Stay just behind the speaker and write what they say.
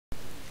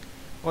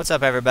What's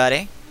up,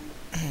 everybody?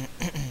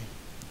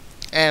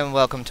 And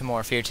welcome to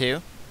more F.E.A.R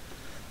 2.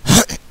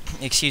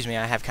 Excuse me,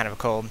 I have kind of a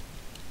cold.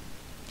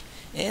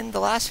 In the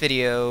last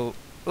video...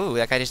 Ooh,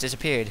 that guy just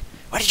disappeared.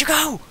 Where did you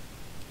go?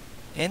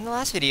 In the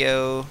last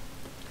video,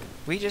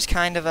 we just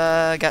kind of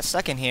got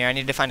stuck in here. I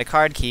needed to find a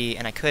card key,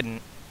 and I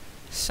couldn't.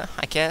 So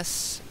I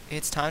guess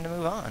it's time to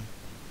move on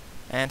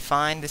and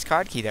find this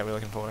card key that we're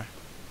looking for.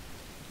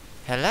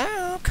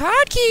 Hello,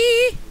 card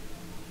key!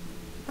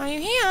 Are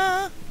you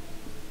here?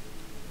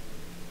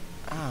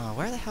 Oh,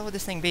 where the hell would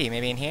this thing be?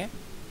 Maybe in here?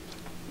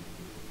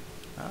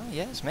 Oh,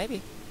 yes,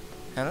 maybe.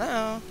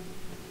 Hello?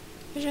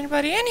 Is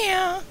anybody in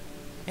here?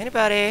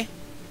 Anybody?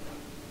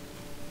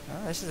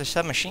 Oh, this is a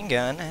submachine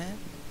gun.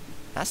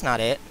 That's not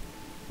it.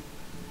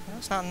 No,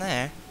 it's not in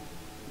there.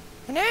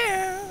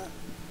 Hello?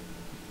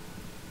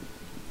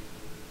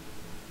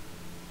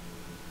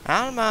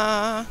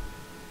 Alma?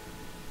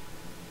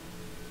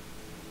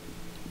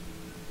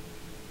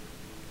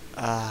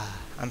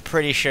 I'm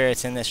pretty sure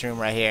it's in this room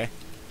right here.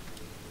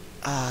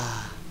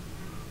 I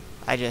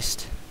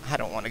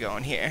don't want to go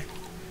in here.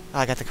 Oh,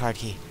 I got the card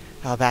key.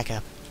 Oh, back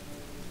up.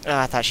 Oh,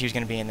 I thought she was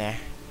going to be in there.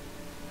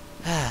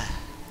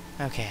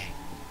 Okay.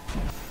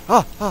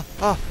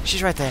 Oh,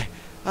 she's right there.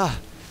 Oh,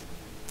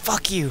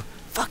 fuck you.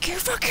 Fuck you,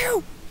 fuck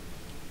you!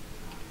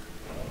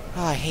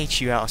 Oh, I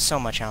hate you, so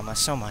much, Alma,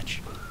 so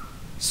much.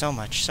 So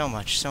much, so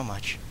much, so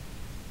much.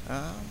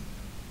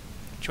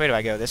 Which way do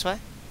I go? This way?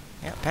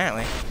 Yeah,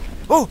 apparently.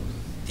 Oh!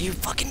 You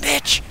fucking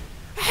bitch!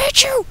 I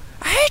hate you!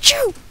 I hate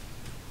you!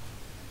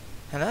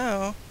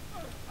 Hello?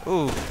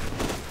 Ooh.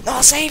 No,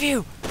 I'll save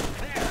you!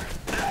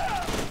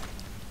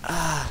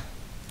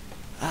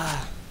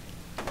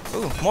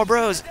 Ooh, more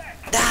bros!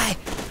 Die!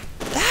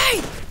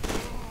 Die!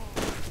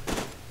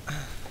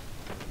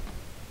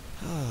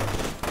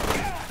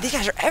 Oh. These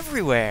guys are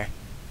everywhere!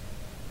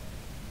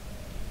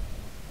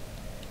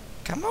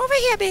 Come over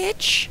here,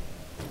 bitch!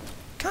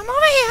 Come over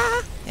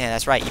here! Yeah,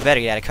 that's right, you better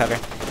get out of cover.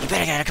 You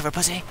better get out of cover,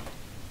 pussy!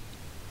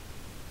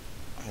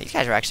 These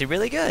guys are actually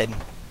really good.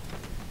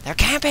 They're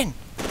camping!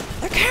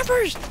 They're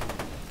campers!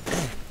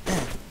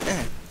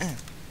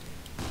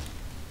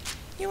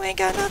 You ain't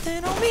got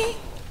nothing on me.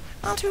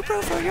 I'm too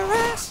pro for your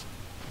ass.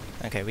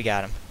 Okay, we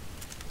got him.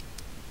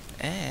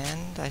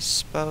 And I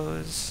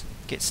suppose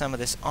get some of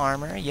this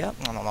armor. Yep.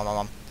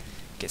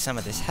 Get some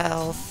of this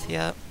health.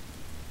 Yep.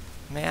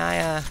 May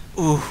I,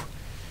 Ooh.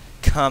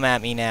 Come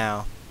at me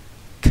now.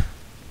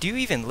 Do you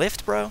even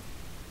lift, bro?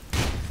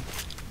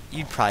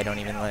 You probably don't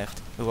even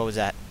lift. Ooh, what was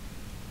that?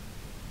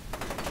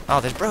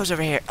 Oh, there's bros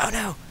over here. Oh,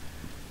 no.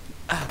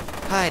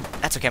 Hide.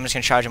 That's okay. I'm just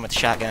going to charge him with the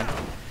shotgun.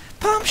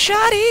 Pump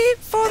shotty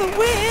for the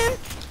win.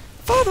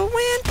 For the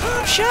win.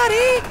 Pump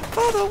shotty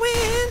for the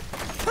win.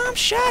 Pump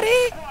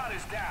shotty.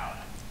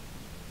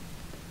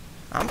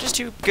 I'm just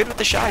too good with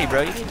the shotty,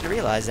 bro. You need to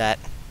realize that.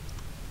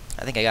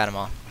 I think I got them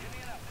all.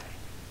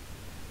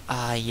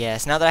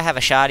 Yes. Now that I have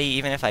a shotty,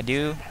 even if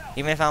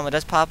Alma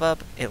does pop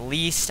up, at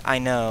least I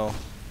know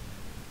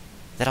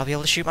that I'll be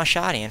able to shoot my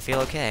shotty and feel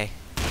okay.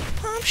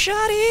 Pump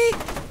shotty!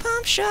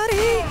 Pump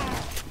shotty!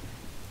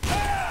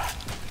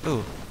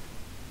 Ooh.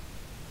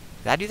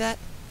 Did I do that?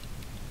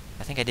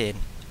 I think I did.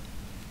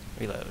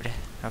 Reload.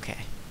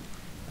 Okay.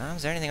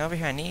 Is there anything over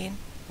here I need?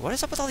 What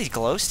is up with all these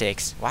glow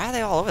sticks? Why are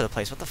they all over the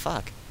place? What the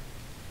fuck?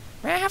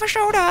 May I have a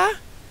soda?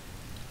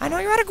 I know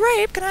you're out of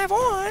grape. Can I have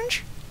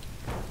orange?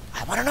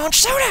 I want an orange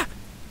soda!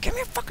 Give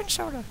me a fucking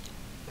soda.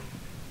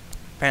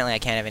 Apparently I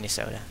can't have any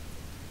soda.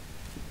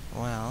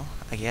 Well,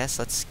 I guess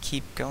let's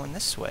keep going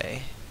this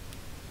way.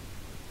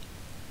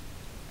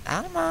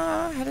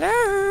 Alma,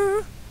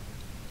 hello?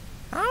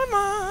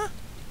 Alma?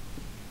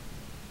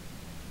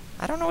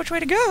 I don't know which way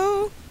to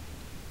go.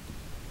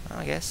 Oh,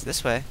 I guess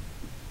this way.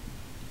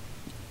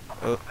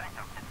 Oh.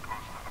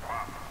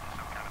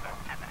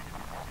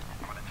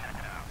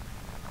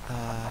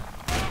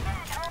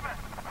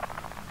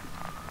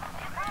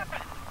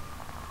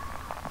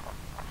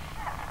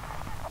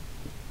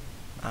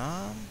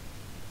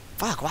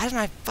 Fuck, why does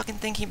my fucking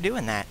thing keep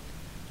doing that?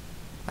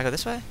 I go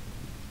this way?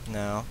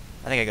 No.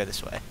 I think I go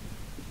this way.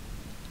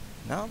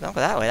 No, don't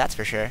go that way, that's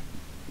for sure.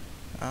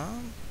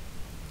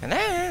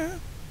 Hello?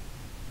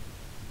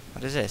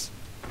 What is this?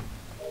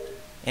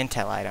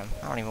 Intel item.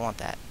 I don't even want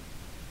that.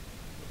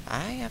 I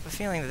have a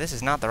feeling that this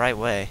is not the right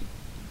way.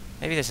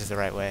 Maybe this is the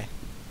right way.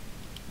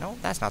 No,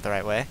 that's not the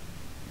right way.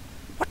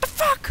 What the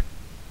fuck?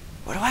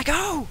 Where do I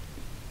go?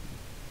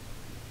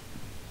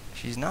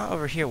 She's not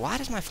over here. Why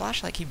does my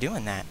flashlight keep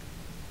doing that?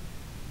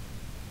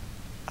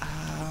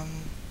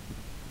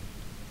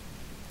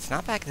 It's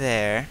not back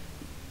there.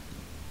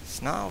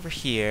 It's not over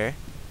here.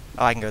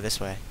 Oh, I can go this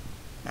way.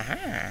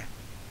 Aha.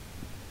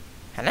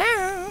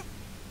 Hello?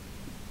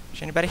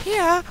 Is anybody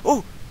here?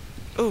 Ooh!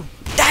 Ooh!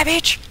 Die,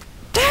 bitch!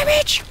 Die,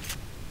 bitch!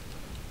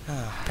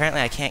 Oh,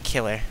 apparently I can't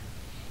kill her.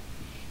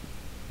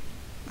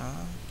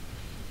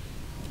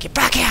 Get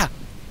back here!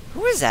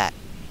 Who is that?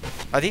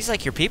 Are these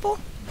like your people?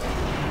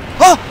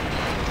 Oh!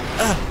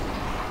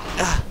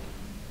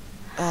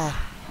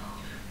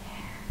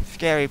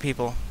 Scary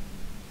people.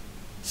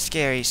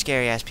 Scary,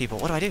 scary ass people.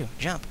 What do I do?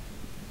 Jump.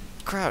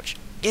 Crouch.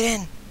 Get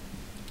in.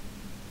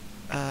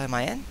 Am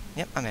I in?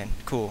 Yep, I'm in.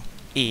 Cool.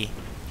 E.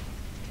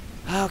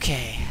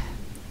 Okay.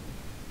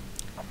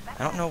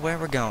 I don't know where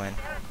we're going.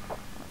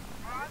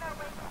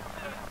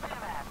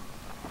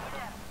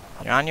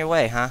 You're on your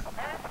way, huh?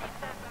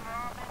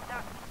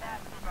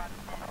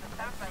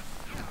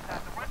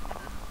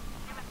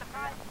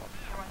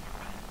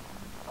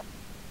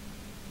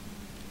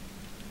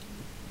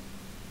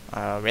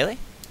 Really?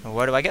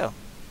 Where do I go?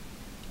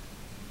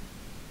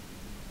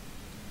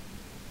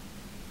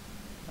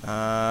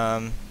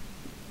 Oh.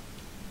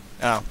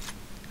 I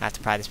have to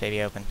pry this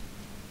baby open.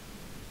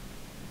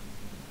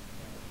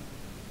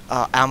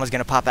 Oh, Alma's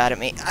gonna pop out at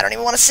me. I don't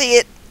even want to see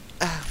it!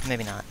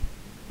 Maybe not.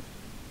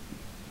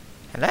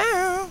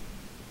 Hello?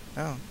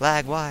 Oh,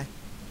 lag, why?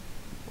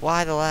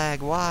 Why the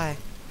lag, why?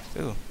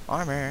 Ooh,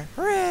 armor.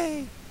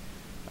 Hooray!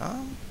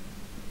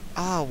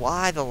 Oh,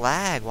 why the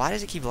lag? Why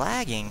does it keep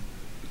lagging?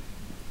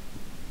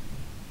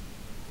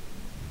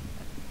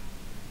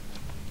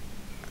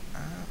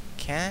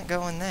 Can't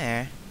go in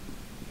there.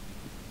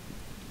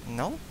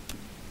 Nope.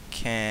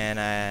 Can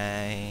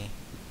I?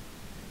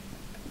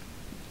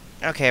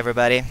 Okay,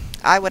 everybody.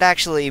 I would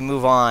actually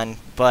move on,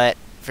 but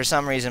for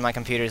some reason my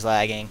computer's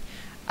lagging.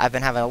 I've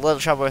been having a little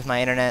trouble with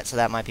my internet, so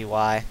that might be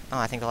why. Oh,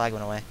 I think the lag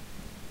went away.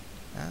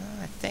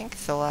 I think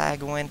the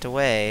lag went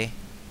away.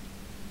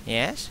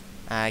 Yes?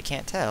 I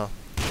can't tell.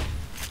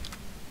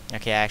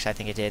 Okay, actually, I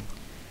think it did.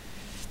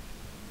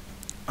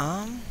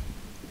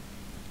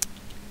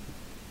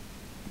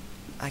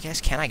 I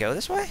guess, can I go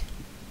this way?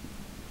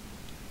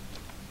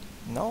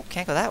 Nope,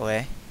 can't go that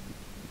way.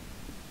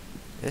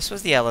 This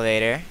was the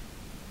elevator.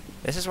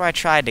 This is where I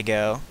tried to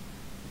go.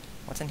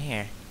 What's in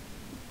here?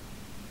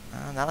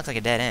 That looks like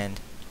a dead end.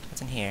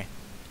 What's in here?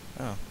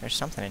 Oh, there's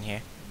something in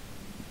here.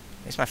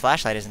 At least my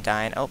flashlight isn't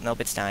dying. Oh,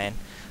 nope, it's dying.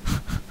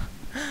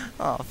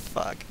 Oh,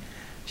 fuck.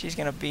 She's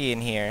gonna be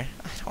in here.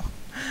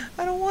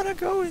 I don't want to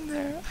go in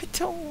there. I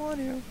don't want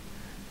to.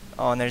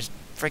 Oh, and there's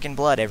freaking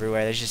blood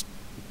everywhere. There's just...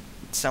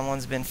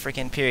 someone's been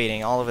freaking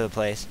perioding all over the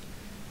place.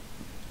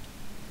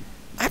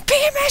 I'm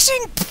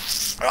PMSing!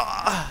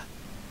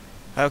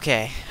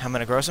 Okay, I'm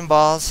gonna grow some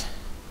balls.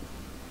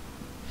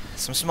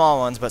 Some small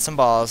ones, but some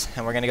balls,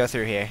 and we're gonna go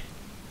through here.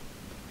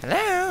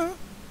 Hello?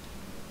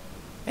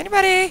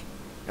 Anybody?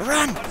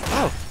 Run!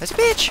 Oh, there's a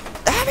bitch!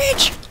 Ah,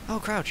 bitch! Oh,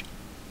 crouch.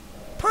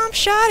 Pump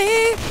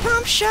shotty!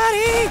 Pump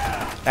shotty!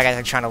 That guy's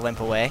like trying to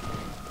limp away.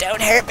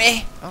 Don't hurt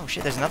me! Oh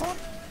shit, there's another one?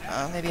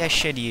 Maybe I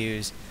should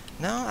use...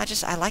 No,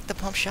 I like the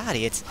pump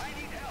shotty.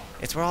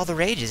 It's where all the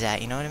rage is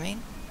at, you know what I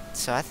mean?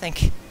 So I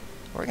think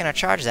we're gonna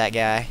charge that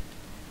guy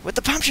with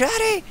the pump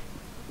shotty!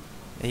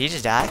 Did he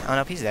just die? Oh,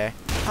 nope, he's there.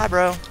 Hi,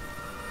 bro.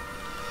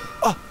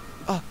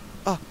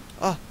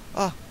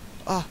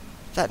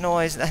 That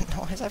noise, I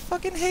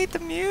fucking hate the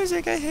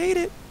music, I hate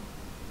it.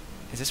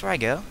 Is this where I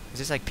go? Is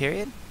this like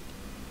period?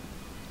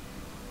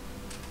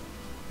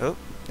 Oh,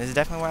 this is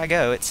definitely where I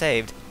go. It's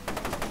saved.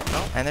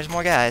 Oh, and there's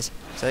more guys.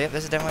 So, yep,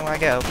 this is definitely where I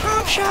go.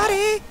 Pump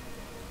shotty!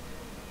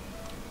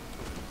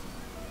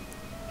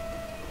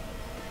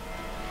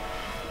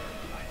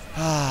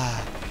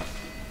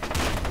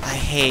 I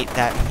hate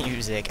that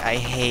music. I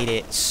hate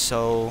it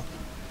so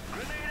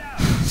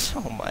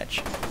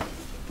much.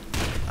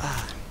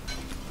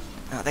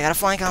 Oh, they got a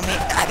flank on me.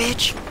 Ah,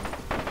 bitch!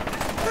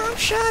 Pump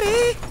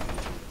shotty!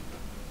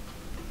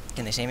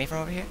 Can they see me from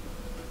over here?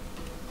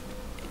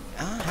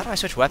 How do I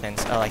switch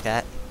weapons? Oh, like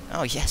that.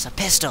 Oh, yes, a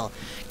pistol!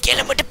 Kill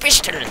him with the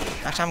pistol!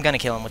 Actually, I'm gonna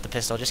kill him with the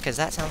pistol, just because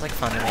that sounds like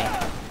fun to me.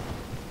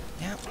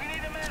 Yep.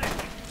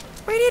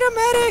 We need a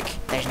medic!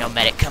 There's no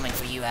medic coming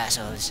for you,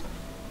 assholes.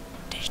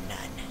 There's none.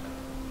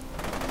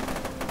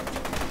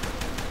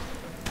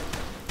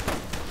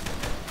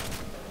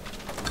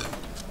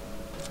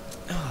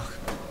 Oh.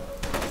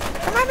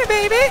 Come at me,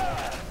 baby!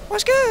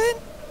 What's good?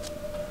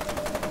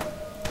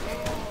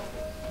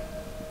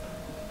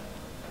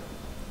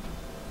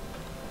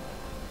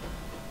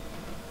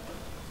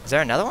 Is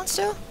there another one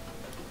still?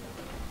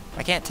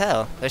 I can't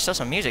tell. There's still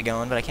some music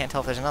going, but I can't tell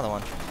if there's another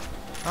one.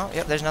 Oh,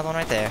 yep, there's another one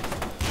right there.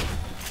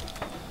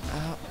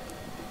 Oh,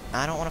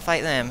 I don't want to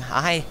fight them.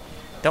 I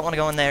don't want to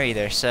go in there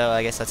either, so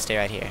I guess let's stay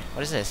right here.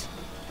 What is this?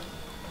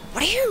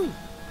 What are you?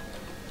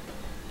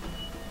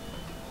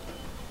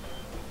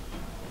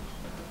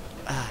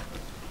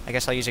 I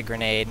guess I'll use a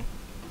grenade.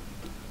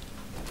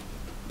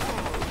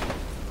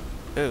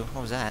 Ooh,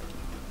 what was that?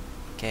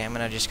 Okay, I'm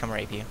gonna just come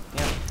rape you.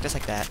 Yep, just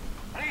like that.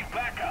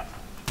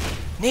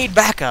 Need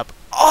backup.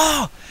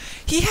 Oh!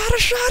 He had a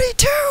shotty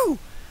too!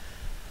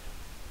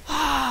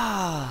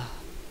 Ah!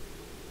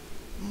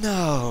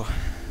 No.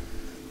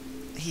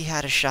 He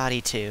had a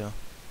shotty too.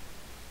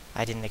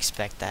 I didn't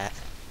expect that.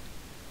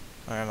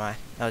 Where am I?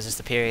 Oh, is this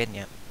the period?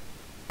 Yep.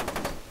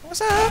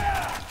 What's up?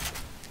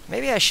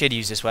 Maybe I should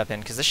use this weapon,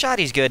 because the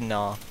shotty's good and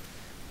all.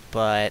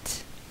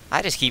 But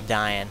I just keep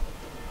dying.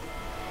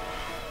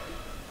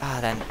 Ah,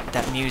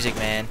 that music,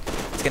 man.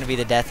 It's gonna be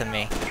the death of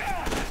me.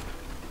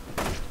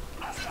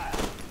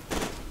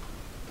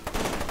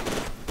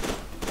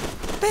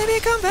 Baby,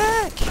 come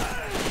back.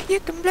 You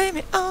can blame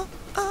it all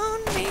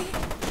on me.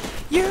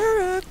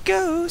 You're a a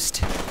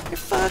ghost. You're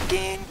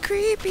fucking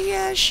creepy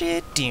as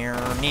shit. Dear,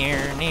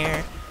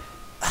 near.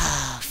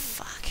 Ah,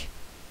 fuck.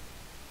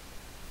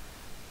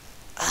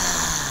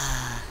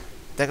 Ah.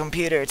 The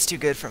computer, it's too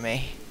good for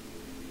me.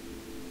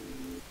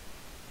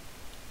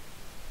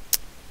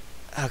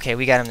 Okay,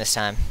 we got him this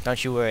time.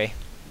 Don't you worry.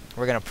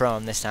 We're gonna pro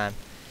him this time.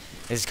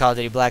 This is Call of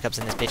Duty Black Ops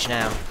in this bitch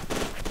now.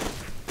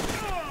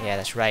 Yeah,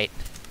 that's right.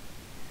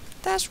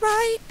 That's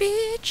right,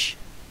 bitch!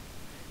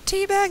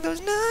 Teabag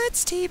those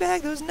nuts!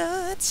 Teabag those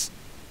nuts!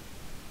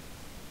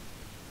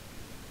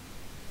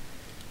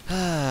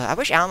 I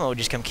wish Alma would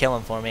just come kill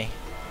him for me.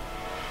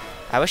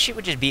 I wish she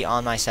would just be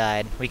on my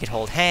side. We could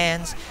hold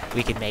hands,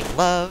 we could make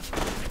love,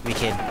 we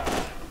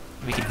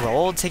could grow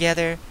old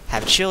together,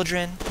 have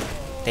children.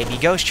 They'd be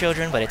ghost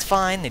children, but it's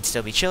fine, they'd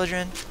still be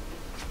children.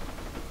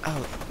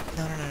 Oh,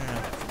 no.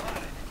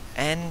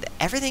 And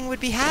everything would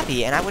be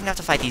happy, and I wouldn't have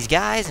to fight these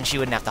guys, and she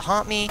wouldn't have to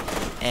haunt me,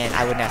 and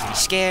I wouldn't have to be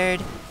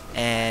scared,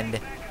 and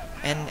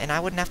I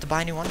wouldn't have to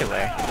buy new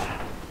underwear.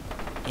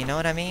 You know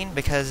what I mean?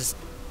 Because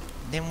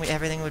then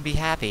everything would be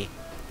happy.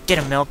 Get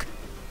him, Milk.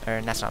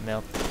 Or, that's not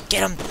Milk.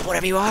 Get him,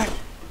 whatever you are.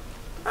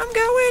 I'm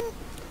going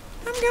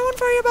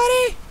for you,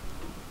 buddy.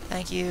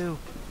 Thank you.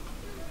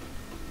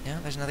 Yeah,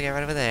 there's another guy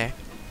right over there.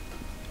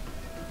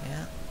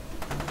 Yeah.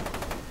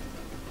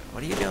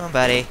 What are you doing,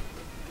 buddy?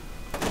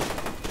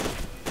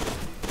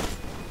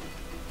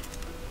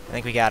 I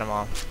think we got them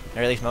all.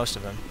 Or at least most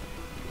of them.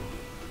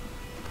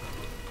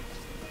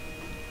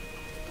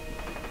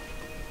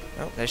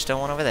 Oh, there's still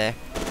one over there.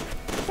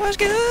 What's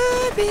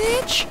good,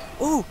 bitch?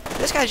 Ooh,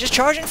 this guy's just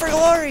charging for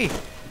glory.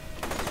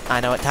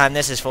 I know what time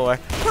this is for.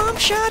 Pump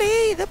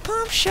shotty! The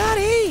pump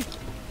shotty!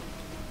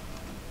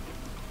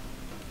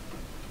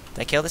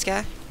 Did I kill this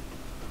guy?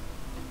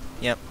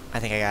 Yep, I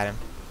think I got him.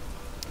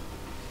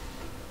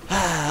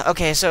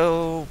 Okay,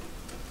 so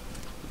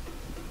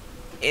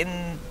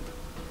in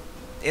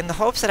the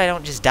hopes that I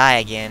don't just die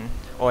again,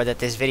 or that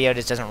this video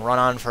just doesn't run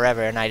on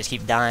forever and I just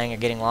keep dying or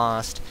getting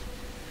lost,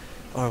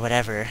 or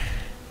whatever,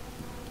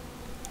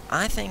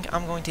 I think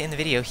I'm going to end the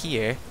video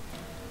here.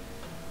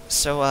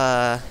 So,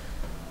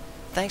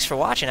 thanks for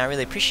watching. I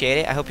really appreciate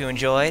it. I hope you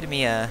enjoyed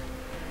me,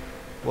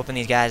 whooping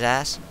these guys'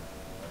 ass.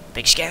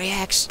 Big Scary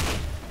X!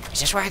 Is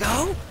this where I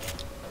go?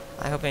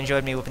 I hope you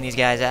enjoyed me whooping these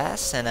guys'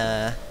 ass,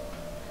 and,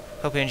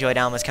 hope you enjoyed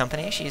Alma's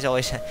company. She's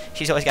always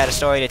got a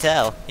story to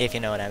tell, if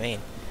you know what I mean.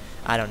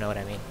 I don't know what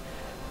I mean.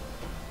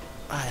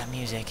 Ah, that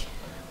music.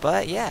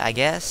 But, yeah, I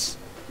guess.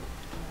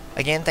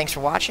 Again, thanks for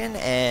watching,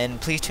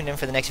 and please tune in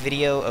for the next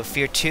video of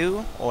F.E.A.R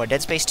 2, or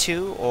Dead Space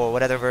 2, or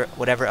whatever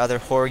other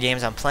horror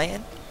games I'm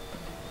playing.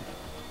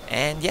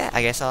 And, yeah,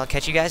 I guess I'll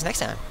catch you guys next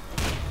time.